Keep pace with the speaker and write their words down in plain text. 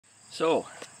So,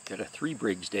 got a 3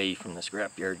 Briggs day from the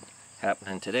scrapyard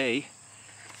happening today.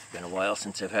 Been a while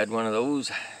since I've had one of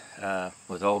those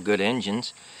with all good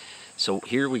engines. So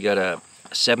here we got a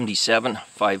 77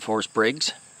 5-horse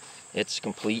Briggs. It's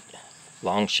complete,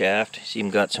 long shaft. See,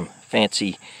 we've got some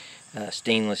fancy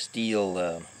stainless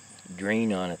steel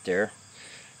drain on it there.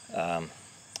 Then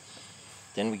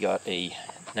we got a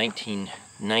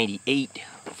 1998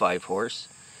 5-horse.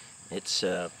 It's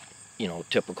you know,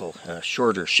 typical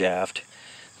shorter shaft,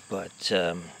 but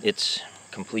it's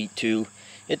complete too.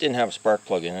 It didn't have a spark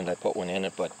plug in it. I put one in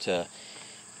it, but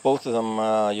both of them,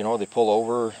 you know, they pull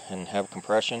over and have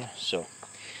compression. So,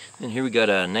 and here we got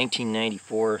a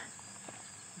 1994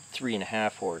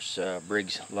 3.5 horse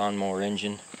Briggs lawnmower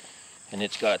engine, and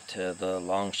it's got the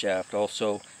long shaft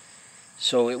also.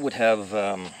 So it would have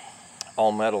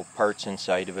all metal parts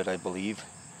inside of it, I believe.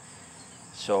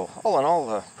 So all in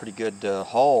all, a pretty good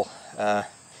haul.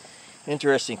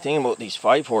 Interesting thing about these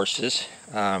 5 horses,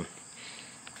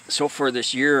 so far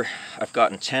this year I've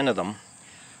gotten 10 of them,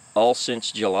 all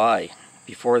since July.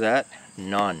 Before that,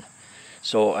 none.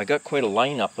 So I got quite a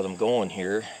lineup of them going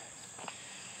here.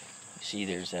 See,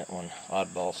 there's that one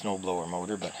oddball snowblower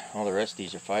motor, but all the rest of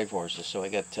these are 5 horses. So I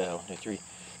got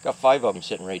 5 of them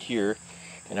sitting right here,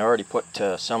 and I already put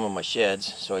some in my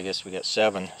sheds. So I guess we got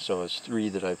 7. So it's 3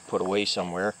 that I've put away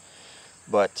somewhere.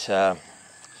 But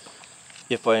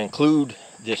if I include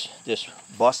this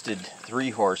busted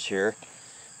 3-horse here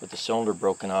with the cylinder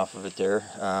broken off of it there,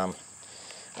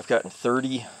 I've gotten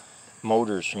 30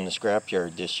 motors from the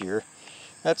scrapyard this year.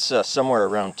 That's somewhere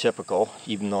around typical,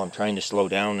 even though I'm trying to slow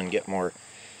down and get more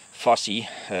fussy,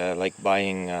 like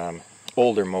buying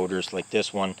older motors like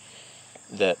this one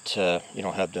that you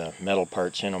know, have the metal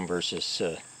parts in them versus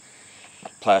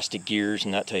plastic gears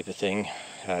and that type of thing.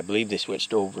 I believe they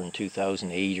switched over in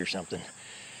 2008 or something.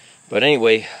 But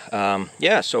anyway,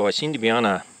 yeah, so I seem to be on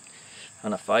a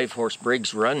 5-horse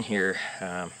Briggs run here.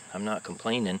 I'm not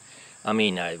complaining. I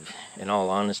mean, in all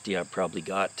honesty, I've probably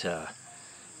got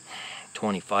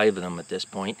 25 of them at this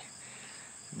point.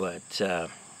 But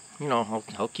you know,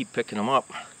 I'll keep picking them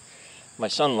up. My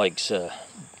son likes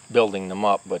building them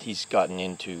up, but he's gotten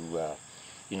into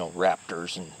you know,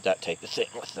 Raptors and that type of thing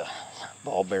with the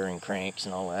ball bearing cranks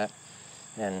and all that.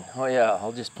 And oh yeah,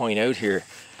 I'll just point out here,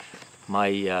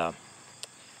 my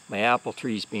apple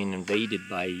tree's being invaded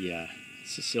by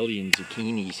Sicilian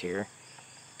zucchinis here.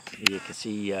 You can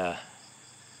see,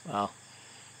 well,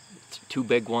 2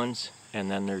 big ones,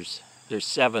 and then there's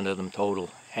 7 of them total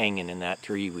hanging in that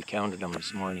tree. We counted them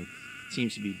this morning.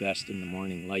 Seems to be best in the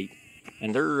morning light.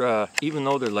 And they're, even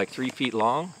though they're like 3 feet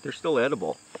long, they're still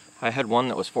edible. I had one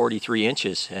that was 43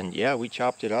 inches, and yeah, we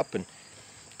chopped it up and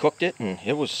cooked it, and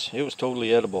it was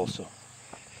totally edible. So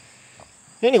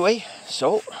anyway,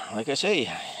 so like I say,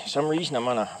 for some reason I'm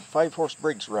on a 5-horse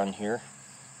Briggs run here.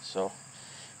 So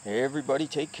everybody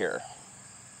take care.